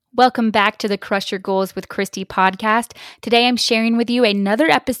Welcome back to the Crush Your Goals with Christy podcast. Today I'm sharing with you another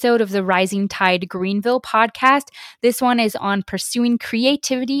episode of the Rising Tide Greenville podcast. This one is on pursuing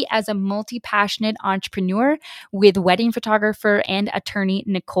creativity as a multi-passionate entrepreneur with wedding photographer and attorney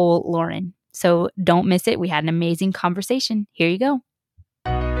Nicole Lauren. So don't miss it. We had an amazing conversation. Here you go.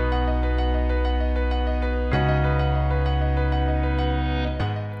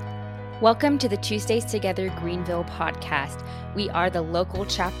 Welcome to the Tuesdays Together Greenville podcast. We are the local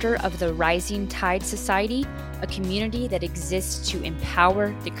chapter of the Rising Tide Society, a community that exists to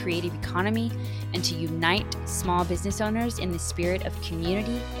empower the creative economy and to unite small business owners in the spirit of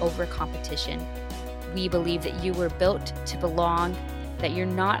community over competition. We believe that you were built to belong, that you're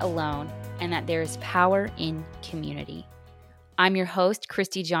not alone, and that there is power in community. I'm your host,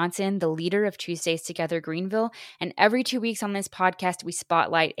 Christy Johnson, the leader of Tuesdays Together Greenville, and every 2 weeks on this podcast, we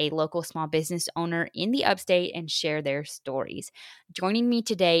spotlight a local small business owner in the upstate and share their stories. Joining me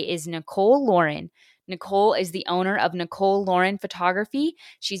today is Nicole Lauren. Nicole is the owner of Nicole Lauren Photography.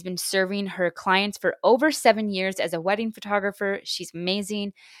 She's been serving her clients for over 7 years as a wedding photographer. She's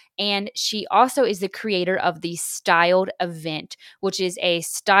amazing. And she also is the creator of the Styled event, which is a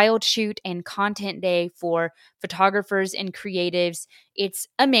styled shoot and content day for photographers and creatives. It's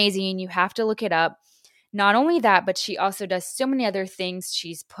amazing. You have to look it up. Not only that, but she also does so many other things.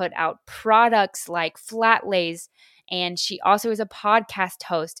 She's put out products like flat lays, and she also is a podcast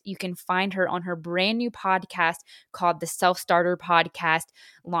host. You can find her on her brand new podcast called the Self-Starter Podcast,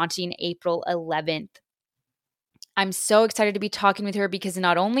 launching April 11th. I'm so excited to be talking with her because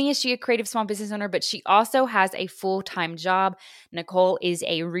not only is she a creative small business owner, but she also has a full-time job. Nicole is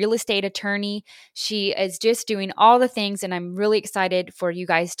a real estate attorney. She is just doing all the things, and I'm really excited for you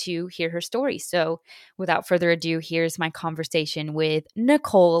guys to hear her story. So without further ado, here's my conversation with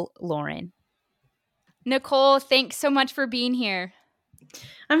Nicole Lauren. Nicole, thanks so much for being here.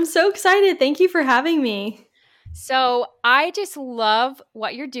 I'm so excited. Thank you for having me. So I just love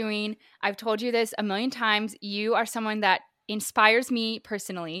what you're doing. I've told you this a million times. You are someone that inspires me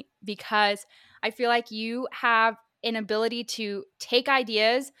personally because I feel like you have an ability to take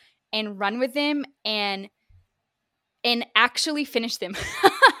ideas and run with them and actually finish them.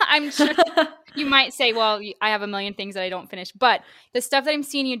 I'm sure you might say, well, I have a million things that I don't finish, but the stuff that I'm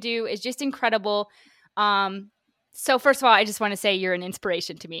seeing you do is just incredible. So first of all, I just want to say you're an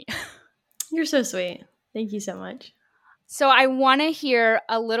inspiration to me. You're so sweet. Thank you so much. So I want to hear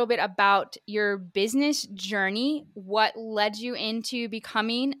a little bit about your business journey, what led you into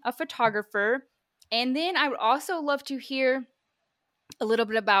becoming a photographer. And then I would also love to hear a little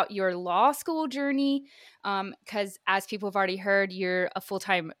bit about your law school journey, because as people have already heard, you're a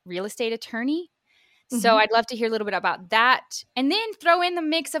full-time real estate attorney. So I'd love to hear a little bit about that. And then throw in the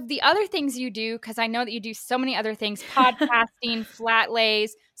mix of the other things you do, because I know that you do so many other things, podcasting, flat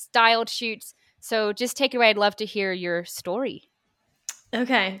lays, styled shoots. So just take it away. I'd love to hear your story.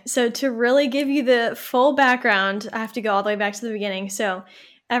 Okay. So to really give you the full background, I have to go all the way back to the beginning. So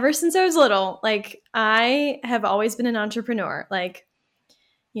ever since I was little, I have always been an entrepreneur,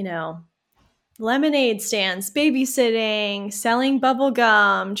 lemonade stands, babysitting, selling bubble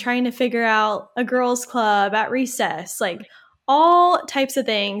gum, trying to figure out a girls' club at recess, all types of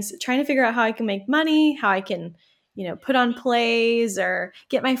things, trying to figure out how I can make money, how I can, put on plays or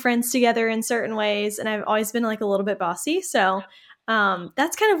get my friends together in certain ways. And I've always been a little bit bossy. So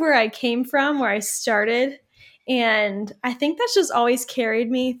that's kind of where I came from, where I started. And I think that's just always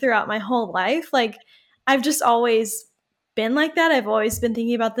carried me throughout my whole life. I've just always been like that. I've always been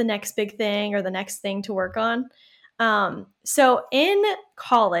thinking about the next big thing or the next thing to work on. So in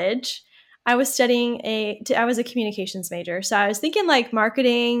college, I was studying I was a communications major. So I was thinking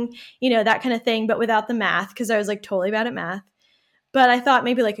marketing, that kind of thing, but without the math, because I was totally bad at math. But I thought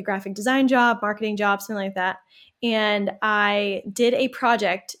maybe a graphic design job, marketing job, something like that. And I did a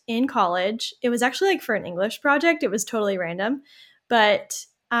project in college. It was actually for an English project. It was totally random, but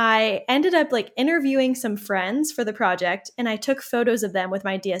I ended up interviewing some friends for the project, and I took photos of them with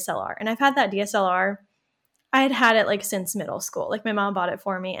my DSLR. And I've had that DSLR. I had it since middle school. My mom bought it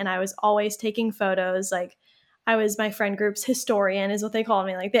for me, and I was always taking photos. I was my friend group's historian is what they called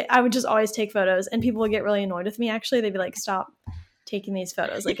me. I would just always take photos, and people would get really annoyed with me. Actually, they'd be like, "Stop taking these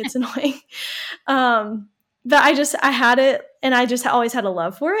photos. It's annoying." But I had it, and I just always had a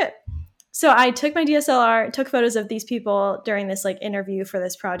love for it. So I took my DSLR, took photos of these people during this interview for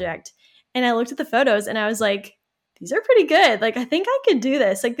this project. And I looked at the photos and I was like, these are pretty good. I think I could do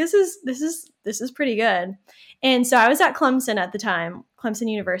this. This is pretty good. And so I was at Clemson at the time,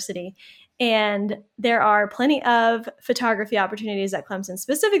 Clemson University. And there are plenty of photography opportunities at Clemson,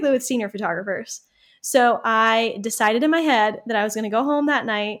 specifically with senior photographers. So I decided in my head that I was going to go home that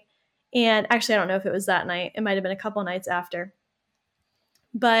night. And actually, I don't know if it was that night. It might have been a couple nights after.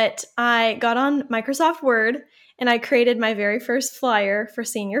 But I got on Microsoft Word and I created my very first flyer for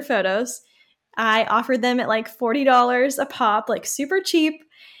senior photos. I offered them at like $40 a pop, like super cheap.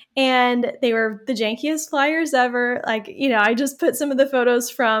 And they were the jankiest flyers ever. Like, I just put some of the photos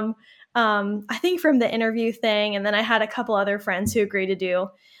from, I think from the interview thing. And then I had a couple other friends who agreed to do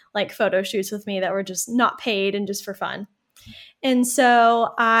like photo shoots with me that were just not paid and just for fun. And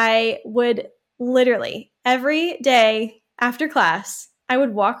so I would literally every day after class, I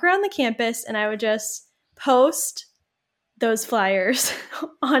would walk around the campus and I would just post those flyers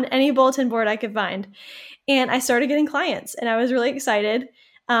on any bulletin board I could find. And I started getting clients and I was really excited.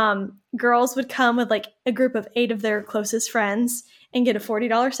 Girls would come with like a group of 8 of their closest friends and get a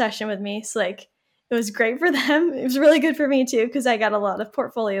 $40 session with me. So like it was great for them. It was really good for me too, because I got a lot of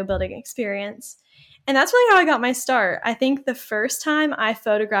portfolio building experience. And that's really how I got my start. I think the first time I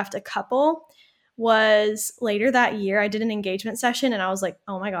photographed a couple was later that year. I did an engagement session and I was like,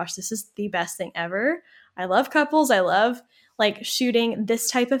 oh my gosh, this is the best thing ever. I love couples. I love like shooting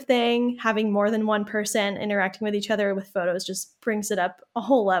this type of thing. Having more than one person interacting with each other with photos just brings it up a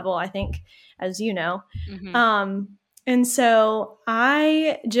whole level, I think, as you know. Mm-hmm. And so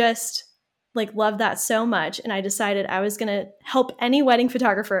I just like loved that so much. And I decided I was going to help any wedding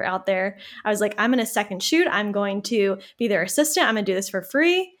photographer out there. I was like, I'm going to second shoot. I'm going to be their assistant. I'm going to do this for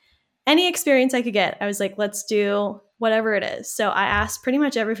free. Any experience I could get. I was like, let's do whatever it is. So I asked pretty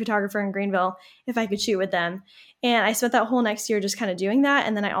much every photographer in Greenville if I could shoot with them. And I spent that whole next year just kind of doing that.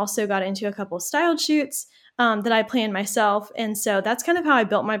 And then I also got into a couple of styled shoots that I planned myself. And so that's kind of how I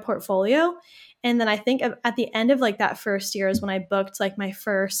built my portfolio. And then I think at the end of like that first year is when I booked like my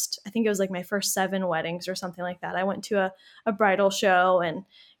first, I think it was like my first 7 weddings or something like that. I went to a bridal show and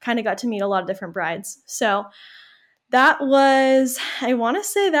kind of got to meet a lot of different brides. So that was, I want to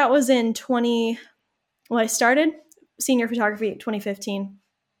say that was in I started senior photography 2015.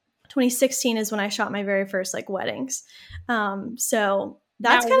 2016 is when I shot my very first like weddings. So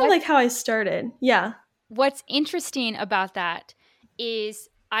that's kind of like how I started. Yeah. What's interesting about that is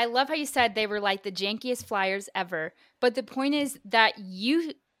I love how you said they were like the jankiest flyers ever. But the point is that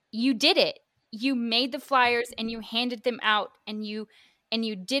you did it. You made the flyers and you handed them out and you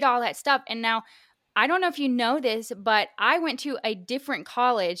did all that stuff. And now I don't know if you know this, but I went to a different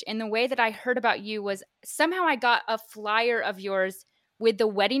college, and the way that I heard about you was somehow I got a flyer of yours with the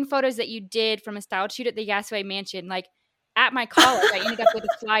wedding photos that you did from a style shoot at the Gasaway Mansion. Like at my college, I ended up with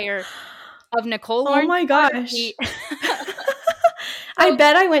a flyer of Nicole. Oh my gosh. I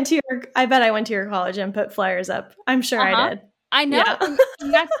bet I went to your college and put flyers up. I'm sure I did. I know. Yeah.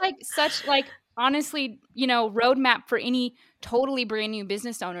 And that's like such like, honestly, roadmap for any totally brand new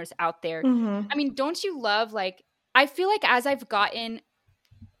business owners out there. Mm-hmm. I mean, don't you love, like, I feel like as I've gotten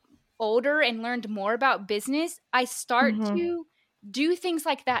older and learned more about business, I start to do things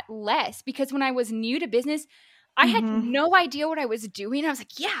like that less, because when I was new to business, I had no idea what I was doing. I was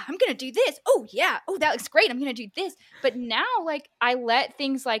like, yeah, I'm going to do this. Oh yeah. Oh, that looks great. I'm going to do this. But now like I let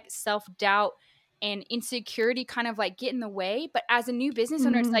things like self-doubt and insecurity kind of like get in the way. But as a new business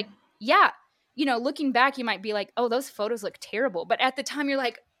owner, it's like, yeah, looking back, you might be like, oh, those photos look terrible. But at the time you're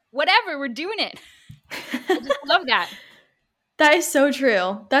like, whatever, we're doing it. I just love that. That is so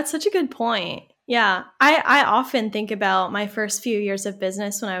true. That's such a good point. Yeah. I often think about my first few years of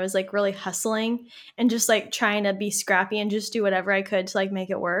business when I was like really hustling and just like trying to be scrappy and just do whatever I could to like make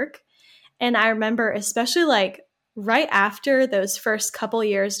it work. And I remember especially like right after those first couple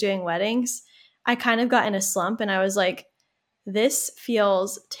years doing weddings, I kind of got in a slump and I was like, this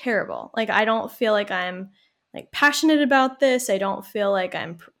feels terrible. Like, I don't feel like I'm like passionate about this. I don't feel like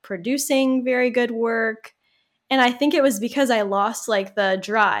I'm producing very good work. And I think it was because I lost like the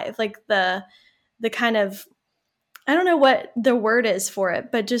drive, like the kind of, I don't know what the word is for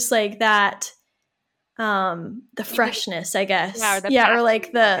it, but just like that, the freshness, I guess. Yeah. Or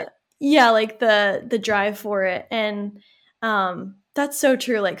like the drive for it. And, that's so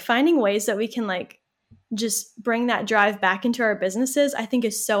true. Like finding ways that we can like just bring that drive back into our businesses, I think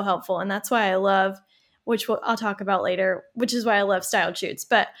is so helpful. And that's why I love, which I'll talk about later, which is why I love styled shoots.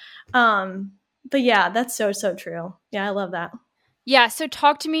 But yeah, that's so true. Yeah, I love that. Yeah. So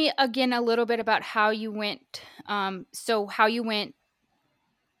talk to me again a little bit about how you went. How you went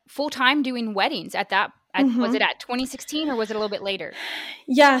full time doing weddings at that. Was it at 2016 or was it a little bit later?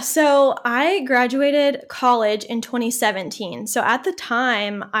 Yeah. So I graduated college in 2017. So at the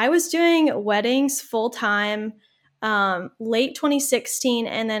time I was doing weddings full time, late 2016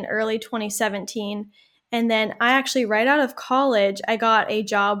 and then early 2017. And then I actually, right out of college, I got a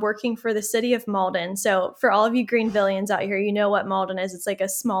job working for the city of Malden. So for all of you Greenvillians out here, you know what Malden is. It's like a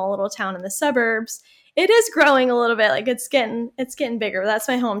small little town in the suburbs. It is growing a little bit. Like it's getting bigger. That's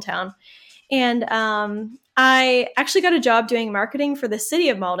my hometown. And I actually got a job doing marketing for the city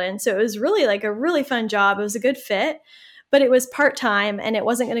of Malden. So it was really like a really fun job. It was a good fit, but it was part-time and it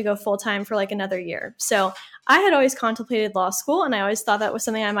wasn't going to go full-time for like another year. So I had always contemplated law school, and I always thought that was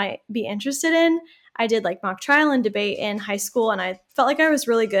something I might be interested in. I did like mock trial and debate in high school, and I felt like I was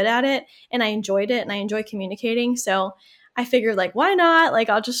really good at it, and I enjoyed it, and I enjoy communicating. So I figured, like, why not? Like,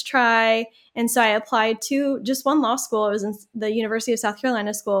 I'll just try. And so I applied to just one law school. It was in the University of South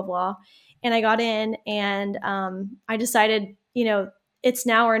Carolina School of Law. And I got in, and I decided, it's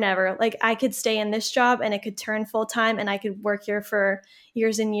now or never. Like, I could stay in this job and it could turn full time, and I could work here for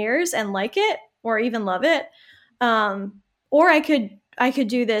years and years and like it or even love it. Or I could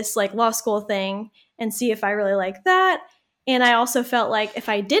do this like law school thing and see if I really like that. And I also felt like if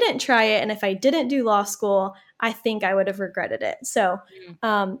I didn't try it and if I didn't do law school, I think I would have regretted it. So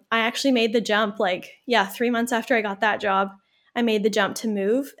I actually made the jump 3 months after I got that job. I made the jump to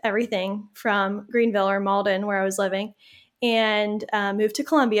move everything from Greenville or Malden, where I was living, and moved to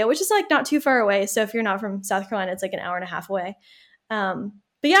Columbia, which is like not too far away. So if you're not from South Carolina, it's like an hour and a half away.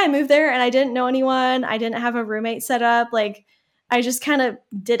 But yeah, I moved there and I didn't know anyone. I didn't have a roommate set up. Like, I just kind of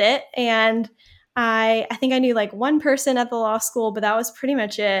did it. And I think I knew like one person at the law school, but that was pretty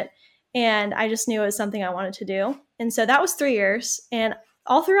much it. And I just knew it was something I wanted to do. And so that was 3 years. And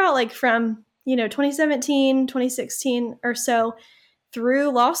all throughout, like from 2017, 2016 or so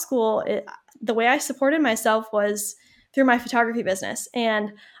through law school, the way I supported myself was through my photography business.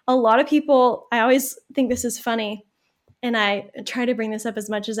 And a lot of people, I always think this is funny, and I try to bring this up as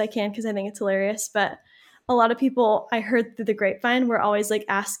much as I can because I think it's hilarious, but a lot of people I heard through the grapevine were always like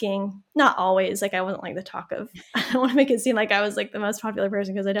asking, not always, like I wasn't like the talk of, I don't want to make it seem like I was like the most popular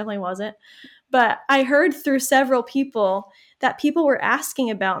person, because I definitely wasn't. But I heard through several people that people were asking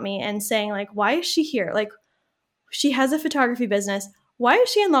about me and saying like, why is she here? Like, she has a photography business. Why is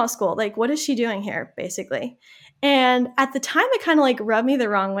she in law school? Like, what is she doing here, basically? And at the time, it kind of like rubbed me the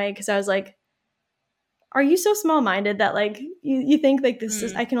wrong way, because I was like, are you so small-minded that like you think like this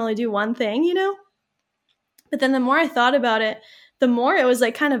is, I can only do one thing, But then the more I thought about it, the more it was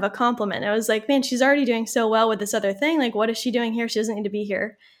like kind of a compliment. It was like, man, she's already doing so well with this other thing. Like, what is she doing here? She doesn't need to be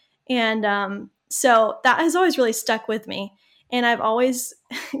here. And so that has always really stuck with me. And I've always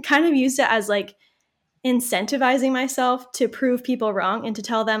kind of used it as like incentivizing myself to prove people wrong and to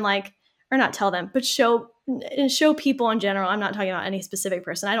tell them like, or not tell them, but show people in general. I'm not talking about any specific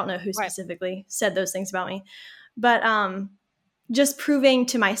person. I don't know who specifically said those things about me, but just proving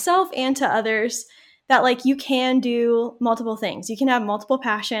to myself and to others that like you can do multiple things. You can have multiple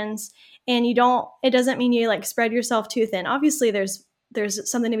passions, and it doesn't mean you like spread yourself too thin. Obviously there's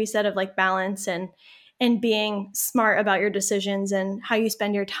something to be said of like balance and being smart about your decisions and how you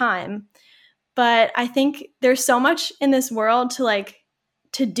spend your time. But I think there's so much in this world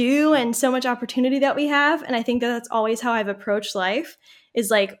to do, and so much opportunity that we have. And I think that's always how I've approached life, is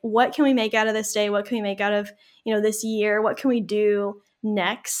like, what can we make out of this day? What can we make out of, this year? What can we do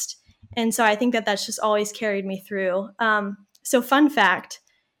next? And so I think that that's just always carried me through. So fun fact,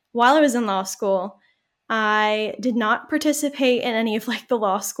 while I was in law school, I did not participate in any of like the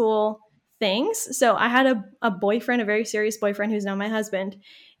law school things. So I had a boyfriend, a very serious boyfriend, who's now my husband.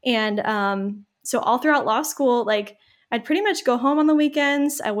 And so all throughout law school, like I'd pretty much go home on the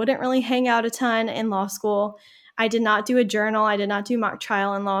weekends. I wouldn't really hang out a ton in law school. I did not do a journal. I did not do mock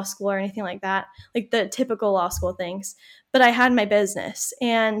trial in law school or anything like that, like the typical law school things. But I had my business.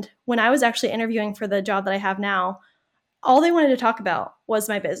 And when I was actually interviewing for the job that I have now, all they wanted to talk about was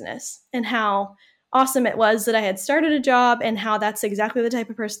my business and how awesome it was that I had started a job and how that's exactly the type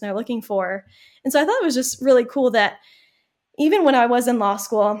of person they're looking for. And so I thought it was just really cool that even when I was in law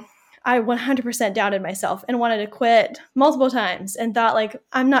school, I 100% doubted myself and wanted to quit multiple times and thought like,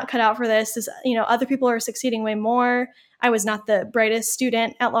 I'm not cut out for this. Other people are succeeding way more. I was not the brightest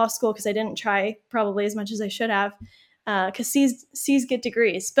student at law school because I didn't try probably as much as I should have, because C's get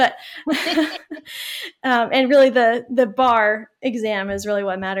degrees. But and really the bar exam is really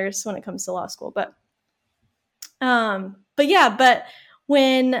what matters when it comes to law school. But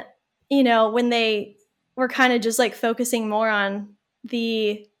when they were kind of just like focusing more on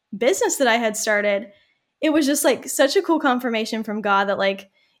the business that I had started, it was just like such a cool confirmation from God that like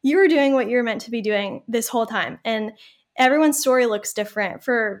you were doing what you're meant to be doing this whole time. And everyone's story looks different.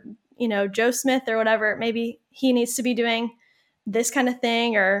 For, Joe Smith or whatever, maybe he needs to be doing this kind of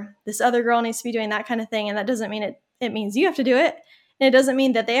thing, or this other girl needs to be doing that kind of thing. And that doesn't mean it means you have to do it. And it doesn't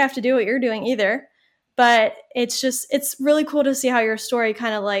mean that they have to do what you're doing either. But it's really cool to see how your story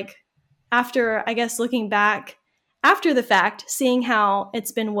kind of like, after, I guess, looking back after the fact, seeing how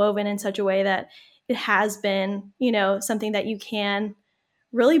it's been woven in such a way that it has been, something that you can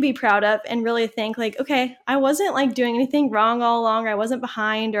really be proud of and really think like, okay, I wasn't like doing anything wrong all along. I wasn't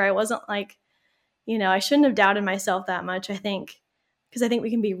behind, or I wasn't like, I shouldn't have doubted myself that much, I think, because I think we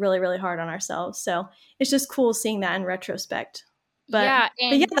can be really, really hard on ourselves. So it's just cool seeing that in retrospect. But Yeah.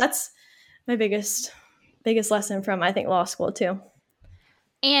 yeah, that's my biggest lesson from, I think, law school too.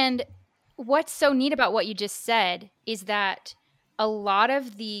 And what's so neat about what you just said is that a lot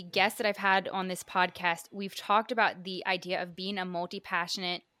of the guests that I've had on this podcast, we've talked about the idea of being a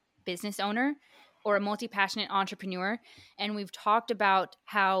multi-passionate business owner or a multi-passionate entrepreneur. And we've talked about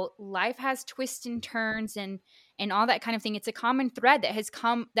how life has twists and turns and all that kind of thing. It's a common thread that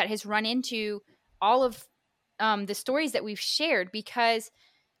has run into all of the stories that we've shared, because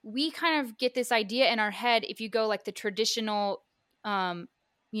we kind of get this idea in our head. If you go like the traditional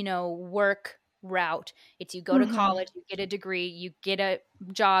work route, it's you go to college, you get a degree, you get a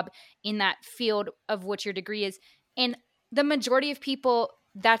job in that field of what your degree is. And the majority of people,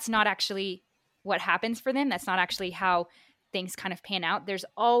 that's not actually what happens for them. That's not actually how things kind of pan out. There's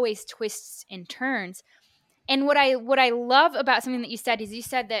always twists and turns. And what I love about something that you said is you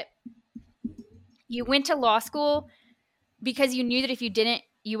said that you went to law school because you knew that if you didn't,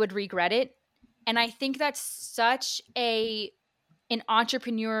 you would regret it. And I think that's such an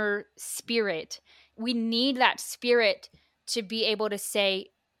entrepreneur spirit. We need that spirit to be able to say,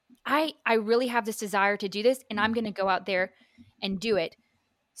 I really have this desire to do this, and I'm going to go out there and do it.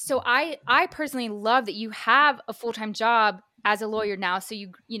 So I personally love that you have a full-time job as a lawyer now. So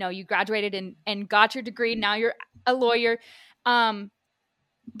you graduated and got your degree. Now you're a lawyer.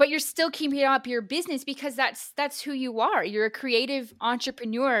 But you're still keeping up your business because that's who you are. You're a creative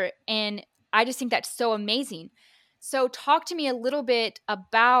entrepreneur, and I just think that's so amazing. So talk to me a little bit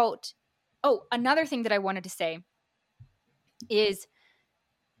about, another thing that I wanted to say is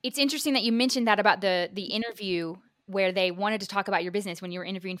it's interesting that you mentioned that about the interview where they wanted to talk about your business when you were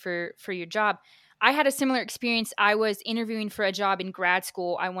interviewing for your job. I had a similar experience. I was interviewing for a job in grad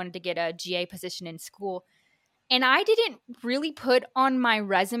school. I wanted to get a GA position in school. And I didn't really put on my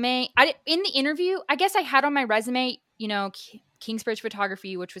resume. In the interview, I guess I had on my resume, Kingsbridge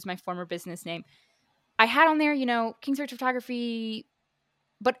Photography, which was my former business name. I had on there, Kingsbridge Photography.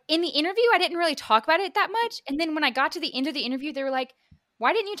 But in the interview, I didn't really talk about it that much. And then when I got to the end of the interview, they were like,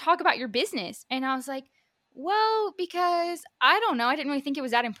 why didn't you talk about your business? And I was like, well, because I don't know. I didn't really think it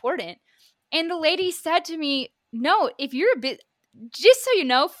was that important. And the lady said to me, no, if you're just so you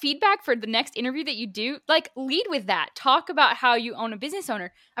know, feedback for the next interview that you do, like lead with that. Talk about how you own a business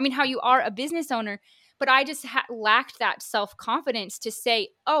owner. I mean, how you are a business owner. But I just lacked that self-confidence to say,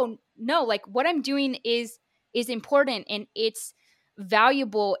 oh, no, like what I'm doing is important and it's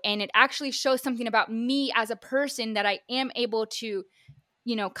valuable. And it actually shows something about me as a person that I am able to,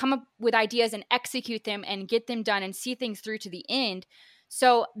 come up with ideas and execute them and get them done and see things through to the end.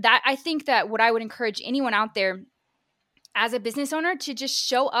 So that I think that what I would encourage anyone out there as a business owner to just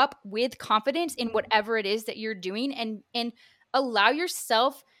show up with confidence in whatever it is that you're doing and allow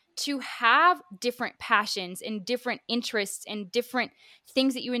yourself to have different passions and different interests and different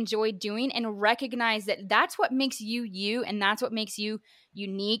things that you enjoy doing, and recognize that that's what makes you you, and that's what makes you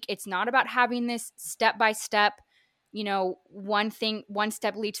unique. It's not about having this step by step, one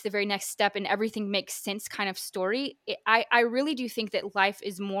step leads to the very next step and everything makes sense kind of story. I really do think that life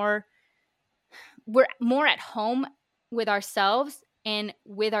is we're more at home with ourselves and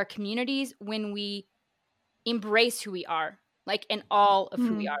with our communities when we embrace who we are, like in all of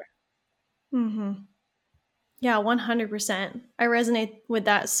who we are. Mm-hmm. Yeah, 100%. I resonate with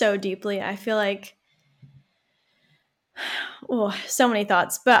that so deeply. I feel like, so many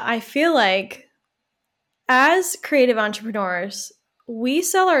thoughts, but I feel like as creative entrepreneurs, we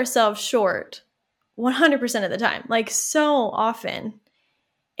sell ourselves short 100% of the time, like so often.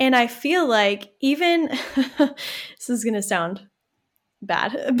 And I feel like even, this is going to sound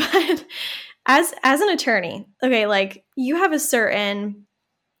bad, but as an attorney, okay, like you have a certain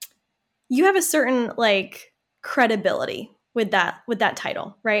like credibility with that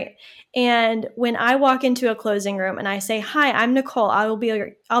title, right? And when I walk into a closing room and I say, "Hi, I'm Nicole. I'll be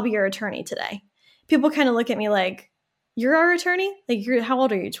your attorney today," people kind of look at me like, "You're our attorney? Like, how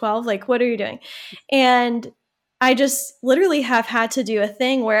old are you? 12? Like, what are you doing?" And I just literally have had to do a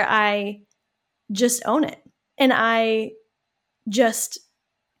thing where I just own it, and I just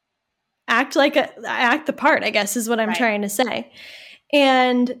act the part, I guess, is what I'm trying to say.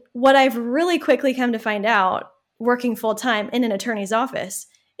 And what I've really quickly come to find out, working full time in an attorney's office,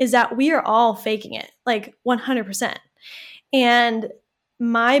 is that we are all faking it, like 100%. And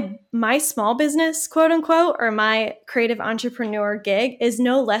my small business, quote unquote, or my creative entrepreneur gig is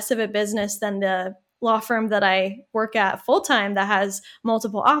no less of a business than the law firm that I work at full time that has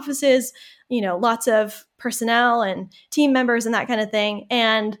multiple offices, lots of personnel and team members and that kind of thing.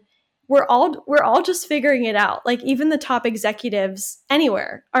 And we're all just figuring it out. Like even the top executives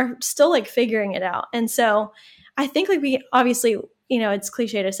anywhere are still like figuring it out. And so I think like we obviously, it's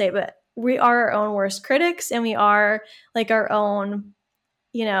cliche to say, but we are our own worst critics, and we are like our own,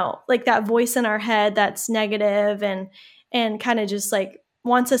 like that voice in our head that's negative and kind of just like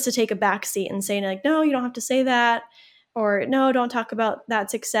wants us to take a back seat and say like, no, you don't have to say that, or no, don't talk about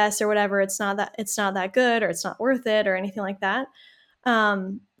that success or whatever. It's not that good, or it's not worth it, or anything like that.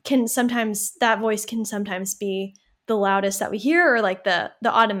 That voice can sometimes be the loudest that we hear, or like the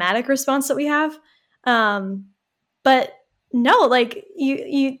automatic response that we have. But no, like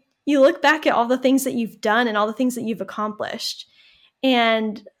you look back at all the things that you've done and all the things that you've accomplished.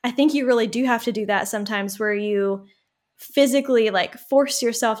 And I think you really do have to do that sometimes, where you physically like force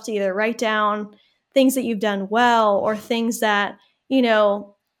yourself to either write down things that you've done well, or things that,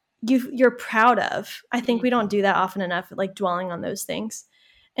 you're proud of. I think we don't do that often enough, like dwelling on those things.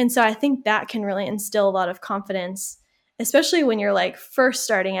 And so I think that can really instill a lot of confidence, especially when you're like first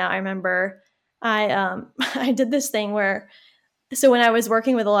starting out. I remember I did this thing where, so when I was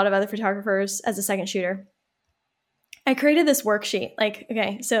working with a lot of other photographers as a second shooter, I created this worksheet. Like,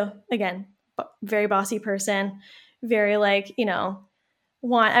 okay, so again, very bossy person, very like,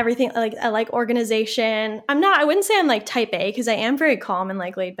 want everything, like I like organization. I wouldn't say I'm like type A, because I am very calm and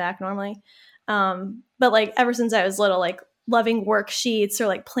like laid back normally. But like ever since I was little, like loving worksheets or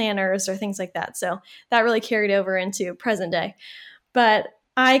like planners or things like that. So that really carried over into present day. But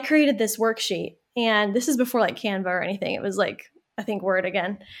I created this worksheet, and this is before like Canva or anything. It was like, I think Word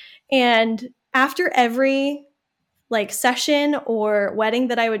again. And after every like session or wedding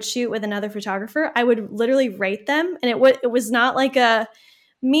that I would shoot with another photographer, I would literally rate them. And it was not like a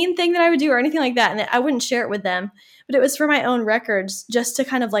mean thing that I would do or anything like that. And I wouldn't share it with them, but it was for my own records, just to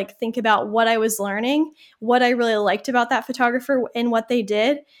kind of like think about what I was learning, what I really liked about that photographer and what they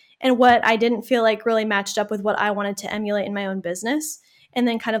did, and what I didn't feel like really matched up with what I wanted to emulate in my own business. And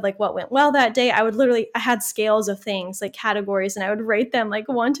then kind of like what went well that day. I had scales of things, like categories, and I would rate them like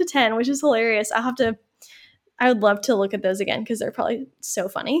 1 to 10, which is hilarious. I would love to look at those again, because they're probably so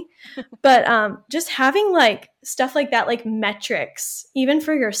funny. But just having like stuff like that, like metrics, even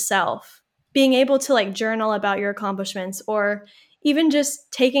for yourself, being able to like journal about your accomplishments, or even just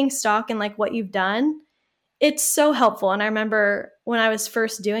taking stock in like what you've done, it's so helpful. And I remember when I was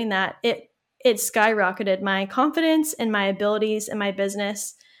first doing that, it skyrocketed my confidence and my abilities in my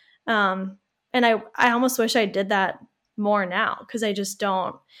business. And I almost wish I did that more now, because I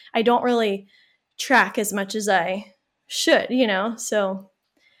don't really track as much as I should, so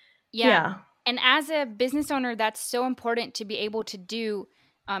yeah. And as a business owner, that's so important to be able to do.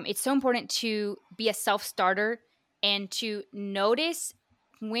 It's so important to be a self-starter and to notice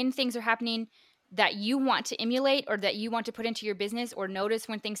when things are happening that you want to emulate or that you want to put into your business, or notice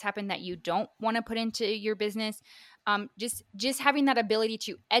when things happen that you don't want to put into your business. Just having that ability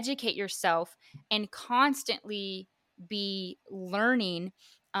to educate yourself and constantly be learning.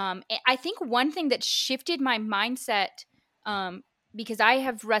 I think one thing that shifted my mindset, because I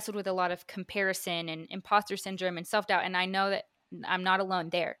have wrestled with a lot of comparison and imposter syndrome and self-doubt, and I know that I'm not alone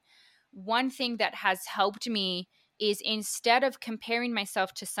there. One thing that has helped me is, instead of comparing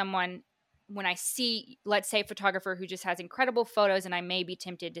myself to someone, when I see, let's say, a photographer who just has incredible photos, and I may be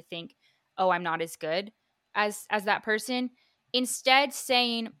tempted to think, oh, I'm not as good as that person, instead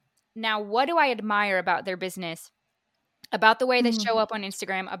saying, now, what do I admire about their business, about the way they show up on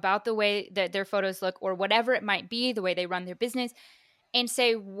Instagram, about the way that their photos look, or whatever it might be, the way they run their business, and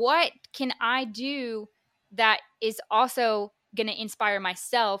say, what can I do that is also going to inspire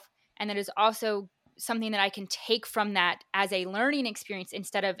myself, and that is also something that I can take from that as a learning experience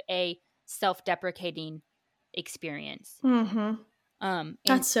instead of a self-deprecating experience.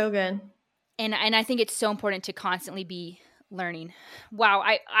 That's so good. And I think it's so important to constantly be learning. Wow,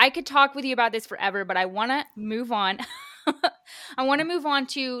 I could talk with you about this forever, but I want to move on. I want to move on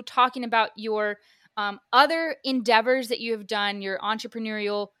to talking about your other endeavors that you have done. Your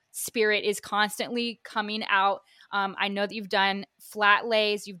entrepreneurial spirit is constantly coming out. I know that you've done flat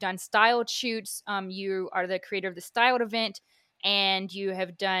lays, you've done styled shoots. You are the creator of the styled event, and you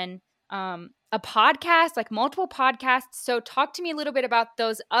have done a podcast, like multiple podcasts. So talk to me a little bit about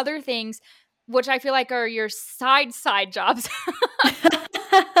those other things, which I feel like are your side jobs.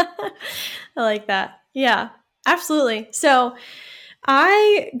 I like that. Yeah, absolutely. So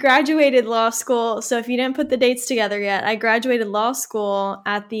I graduated law school. So if you didn't put the dates together yet, I graduated law school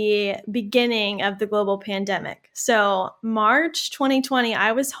at the beginning of the global pandemic. So March 2020,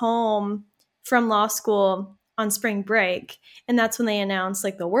 I was home from law school on spring break. And that's when they announced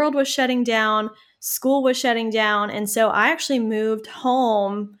like the world was shutting down, school was shutting down. And so I actually moved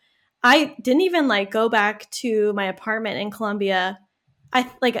home. I didn't even like go back to my apartment in Columbia. I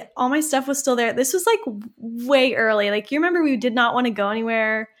like all my stuff was still there. This was like way early. Like you remember we did not want to go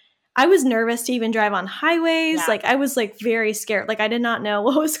anywhere. I was nervous to even drive on highways. Yeah. Like I was like very scared. Like I did not know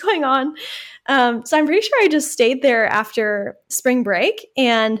what was going on. So I'm pretty sure I just stayed there after spring break,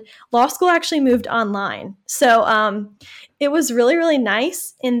 and law school actually moved online. So it was really, really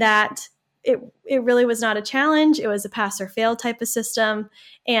nice in that it really was not a challenge. It was a pass or fail type of system,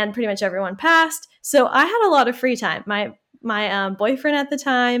 and pretty much everyone passed. So I had a lot of free time. My boyfriend at the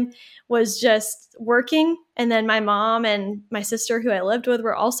time was just working, and then my mom and my sister who I lived with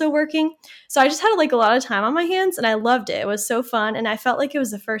were also working. So I just had like a lot of time on my hands, and I loved it. It was so fun, and I felt like it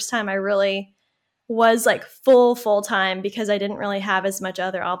was the first time I really was like full time, because I didn't really have as much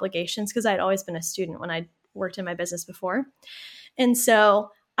other obligations because I'd always been a student when I worked in my business before. And so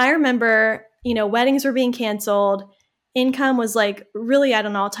I remember, weddings were being canceled. Income was like really at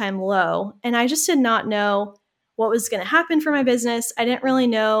an all-time low, and I just did not know what was going to happen for my business. I didn't really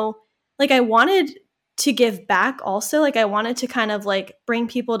know, like I wanted to give back also. Like I wanted to kind of like bring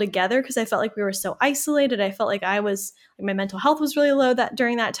people together because I felt like we were so isolated. I felt like my mental health was really low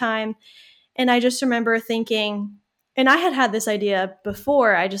during that time. And I just remember thinking, and I had this idea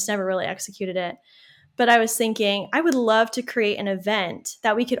before, I just never really executed it. But I was thinking, I would love to create an event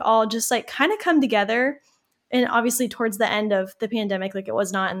that we could all just like kind of come together. And obviously towards the end of the pandemic, like it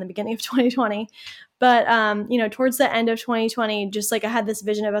was not in the beginning of 2020, but towards the end of 2020, just like I had this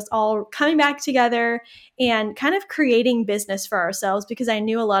vision of us all coming back together and kind of creating business for ourselves, because I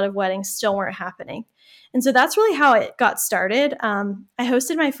knew a lot of weddings still weren't happening. And so that's really how it got started. I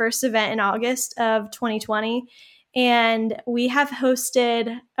hosted my first event in August of 2020, and we have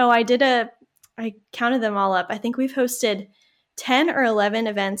hosted, I counted them all up. I think we've hosted 10 or 11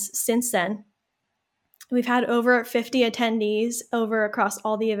 events since then. We've had over 50 attendees across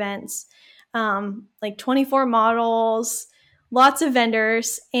all the events, like 24 models, lots of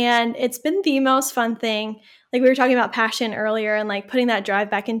vendors, and it's been the most fun thing. Like we were talking about passion earlier and like putting that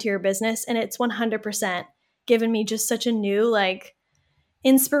drive back into your business, and it's 100% given me just such a new like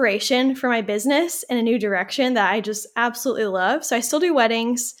inspiration for my business and a new direction that I just absolutely love. So I still do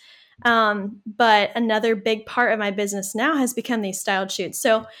weddings, but another big part of my business now has become these styled shoots.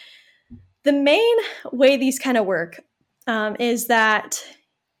 So the main way these kind of work is that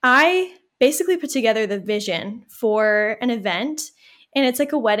I basically put together the vision for an event, and it's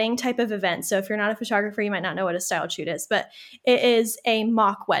like a wedding type of event. So if you're not a photographer, you might not know what a styled shoot is, but it is a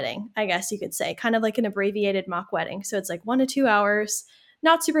mock wedding, I guess you could say, kind of like an abbreviated mock wedding. So it's like 1 to 2 hours,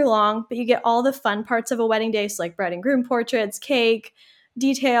 not super long, but you get all the fun parts of a wedding day. So like bride and groom portraits, cake,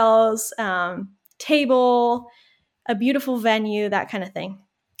 details, table, a beautiful venue, that kind of thing.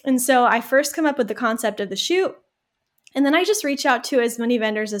 And so I first come up with the concept of the shoot, and then I just reach out to as many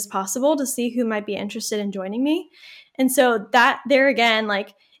vendors as possible to see who might be interested in joining me. And so that there again,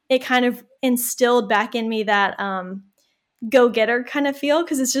 like it kind of instilled back in me that go-getter kind of feel,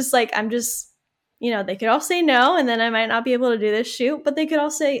 because it's just like I'm just, they could all say no, and then I might not be able to do this shoot, but they could all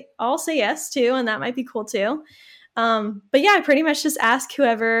say yes too, and that might be cool too. But yeah, I pretty much just ask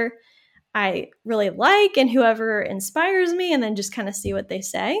whoever I really like and whoever inspires me, and then just kind of see what they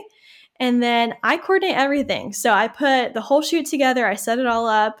say. And then I coordinate everything. So I put the whole shoot together. I set it all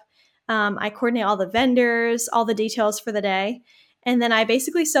up. I coordinate all the vendors, all the details for the day. And then I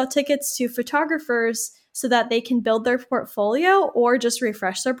basically sell tickets to photographers so that they can build their portfolio or just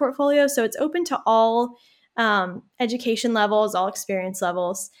refresh their portfolio. So it's open to all education levels, all experience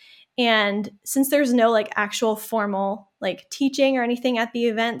levels. And since there's no like actual formal like teaching or anything at the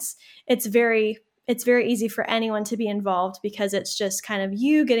events, it's very easy for anyone to be involved, because it's just kind of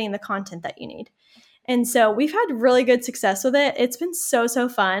you getting the content that you need. And so we've had really good success with it. It's been so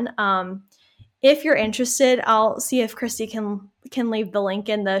fun. If you're interested, I'll see if Christy can leave the link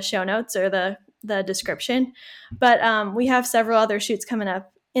in the show notes or the description. But we have several other shoots coming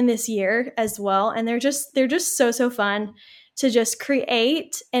up in this year as well, and they're just so fun to just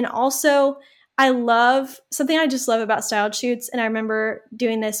create. And also something I just love about styled shoots, and I remember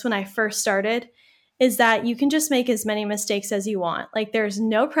doing this when I first started, is that you can just make as many mistakes as you want. Like there's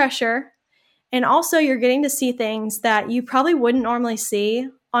no pressure. And also you're getting to see things that you probably wouldn't normally see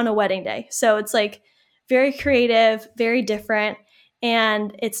on a wedding day. So it's like very creative, very different,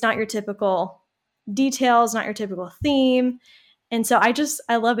 and it's not your typical details, not your typical theme. And so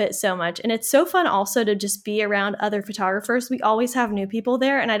I love it so much. And it's so fun also to just be around other photographers. We always have new people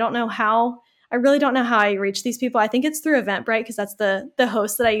there. And I really don't know how I reach these people. I think it's through Eventbrite because that's the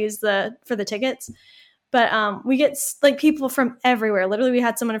host that I use for the tickets. But we get like people from everywhere. Literally, we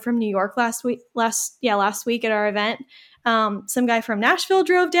had someone from New York last week at our event. Some guy from Nashville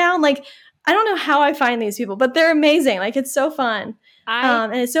drove down. Like, I don't know how I find these people, but they're amazing. Like, it's so fun.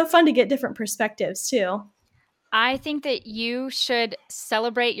 And it's so fun to get different perspectives too. I think that you should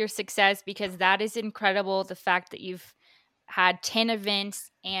celebrate your success because that is incredible. The fact that you've had 10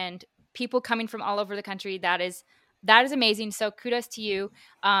 events and people coming from all over the country, that is amazing. So kudos to you.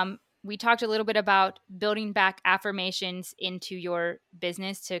 We talked a little bit about building back affirmations into your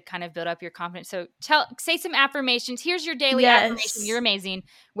business to kind of build up your confidence. So say some affirmations. Here's your daily affirmation. You're amazing.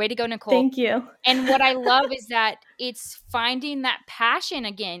 Way to go, Nicole. Thank you. And what I love is that it's finding that passion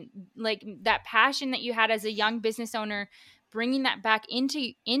again, like that passion that you had as a young business owner, bringing that back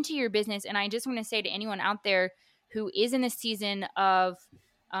into your business. And I just want to say to anyone out there who is in a season of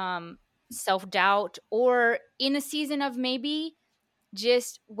self-doubt or in a season of maybe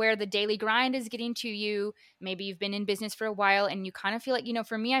just where the daily grind is getting to you. Maybe you've been in business for a while and you kind of feel like,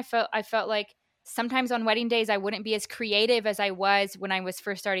 for me, I felt like sometimes on wedding days, I wouldn't be as creative as I was when I was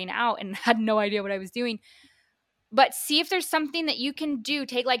first starting out and had no idea what I was doing. But see if there's something that you can do.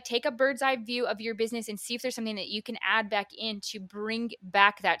 Take a bird's eye view of your business and see if there's something that you can add back in to bring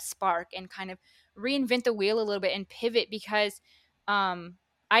back that spark and kind of reinvent the wheel a little bit and pivot because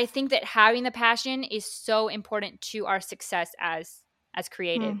I think that having the passion is so important to our success as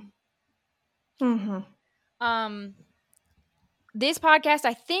creative. Mm-hmm. This podcast,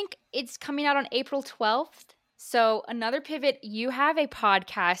 I think it's coming out on April 12th. So another pivot, you have a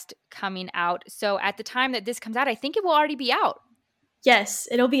podcast coming out. So at the time that this comes out, I think it will already be out. Yes,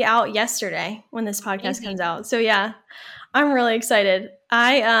 it'll be out yesterday when this podcast comes out. So yeah, I'm really excited.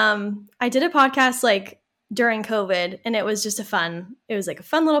 I did a podcast like during COVID and it was like a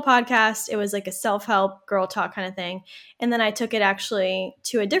fun little podcast. It was like a self-help girl talk kind of thing. And then I took it actually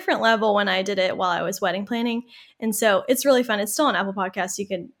to a different level when I did it while I was wedding planning. And so it's really fun. It's still on Apple Podcasts. You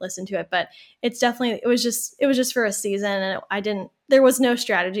can listen to it, but it was just for a season and there was no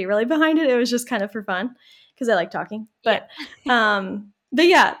strategy really behind it. It was just kind of for fun because I like talking, but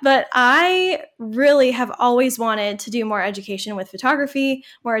I really have always wanted to do more education with photography,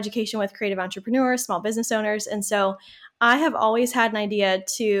 more education with creative entrepreneurs, small business owners. And so I have always had an idea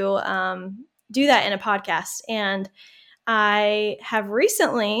to do that in a podcast. And I have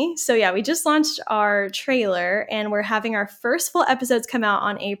recently, we just launched our trailer and we're having our first full episodes come out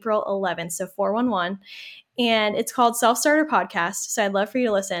on April 11th. So 411. And it's called Self-Starter Podcast. So I'd love for you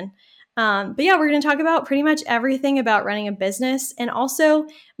to listen. We're going to talk about pretty much everything about running a business. And also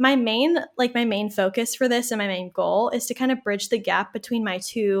my main focus for this and my main goal is to kind of bridge the gap between my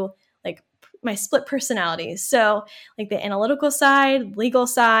two, my split personalities. So like the analytical side, legal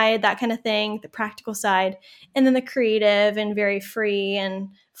side, that kind of thing, the practical side, and then the creative and very free and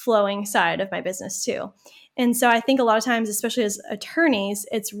flowing side of my business too. And so I think a lot of times, especially as attorneys,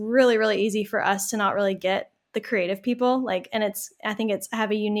 it's really, really easy for us to not really get the creative people, I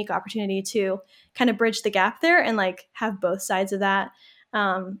have a unique opportunity to kind of bridge the gap there and have both sides of that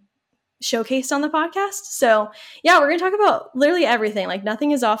showcased on the podcast. So we're going to talk about literally everything.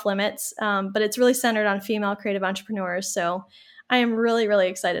 Nothing is off limits, but it's really centered on female creative entrepreneurs. So I am really, really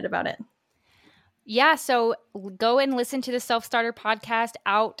excited about it. Yeah. So go and listen to the Self-Starter Podcast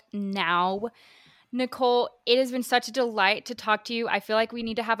out now. Nicole, it has been such a delight to talk to you. I feel like we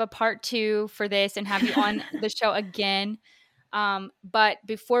need to have a part 2 for this and have you on the show again. But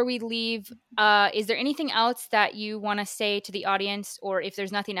before we leave, is there anything else that you want to say to the audience? Or if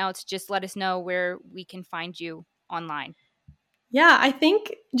there's nothing else, just let us know where we can find you online. Yeah, I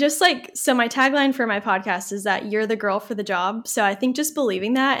think just so my tagline for my podcast is that you're the girl for the job. So I think just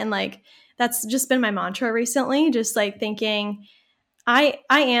believing that and that's just been my mantra recently, just thinking I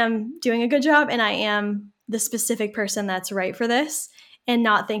am doing a good job and I am the specific person that's right for this and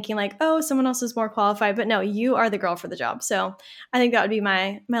not thinking someone else is more qualified, but no, you are the girl for the job. So I think that would be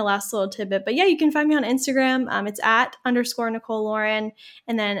my last little tidbit. But yeah, you can find me on Instagram. It's @_Nicole Lauren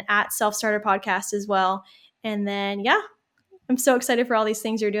and then @Self-Starter Podcast as well. And then, I'm so excited for all these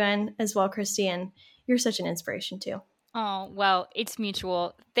things you're doing as well, Christy. And you're such an inspiration too. Oh, well, it's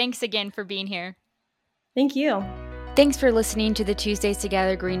mutual. Thanks again for being here. Thank you. Thanks for listening to the Tuesdays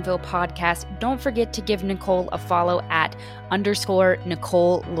Together Greenville podcast. Don't forget to give Nicole a follow at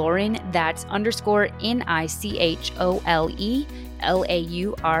 _Nicole Lauren. That's _NicholeLauren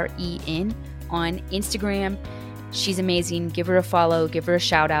on Instagram. She's amazing. Give her a follow, give her a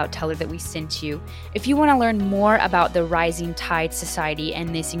shout out, tell her that we sent you. If you want to learn more about the Rising Tide Society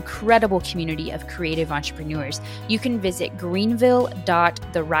and this incredible community of creative entrepreneurs, you can visit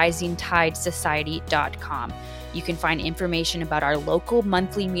greenville.therisingtidesociety.com. You can find information about our local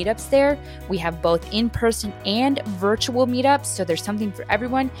monthly meetups there. We have both in-person and virtual meetups, so there's something for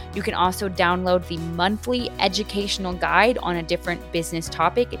everyone. You can also download the monthly educational guide on a different business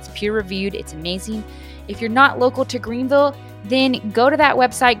topic. It's peer-reviewed. It's amazing. If you're not local to Greenville, then go to that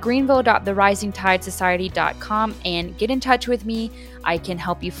website, greenville.therisingtidesociety.com, and get in touch with me. I can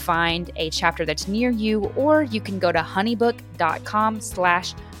help you find a chapter that's near you, or you can go to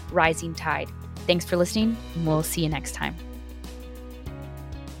honeybook.com/risingtide. Thanks for listening, and we'll see you next time.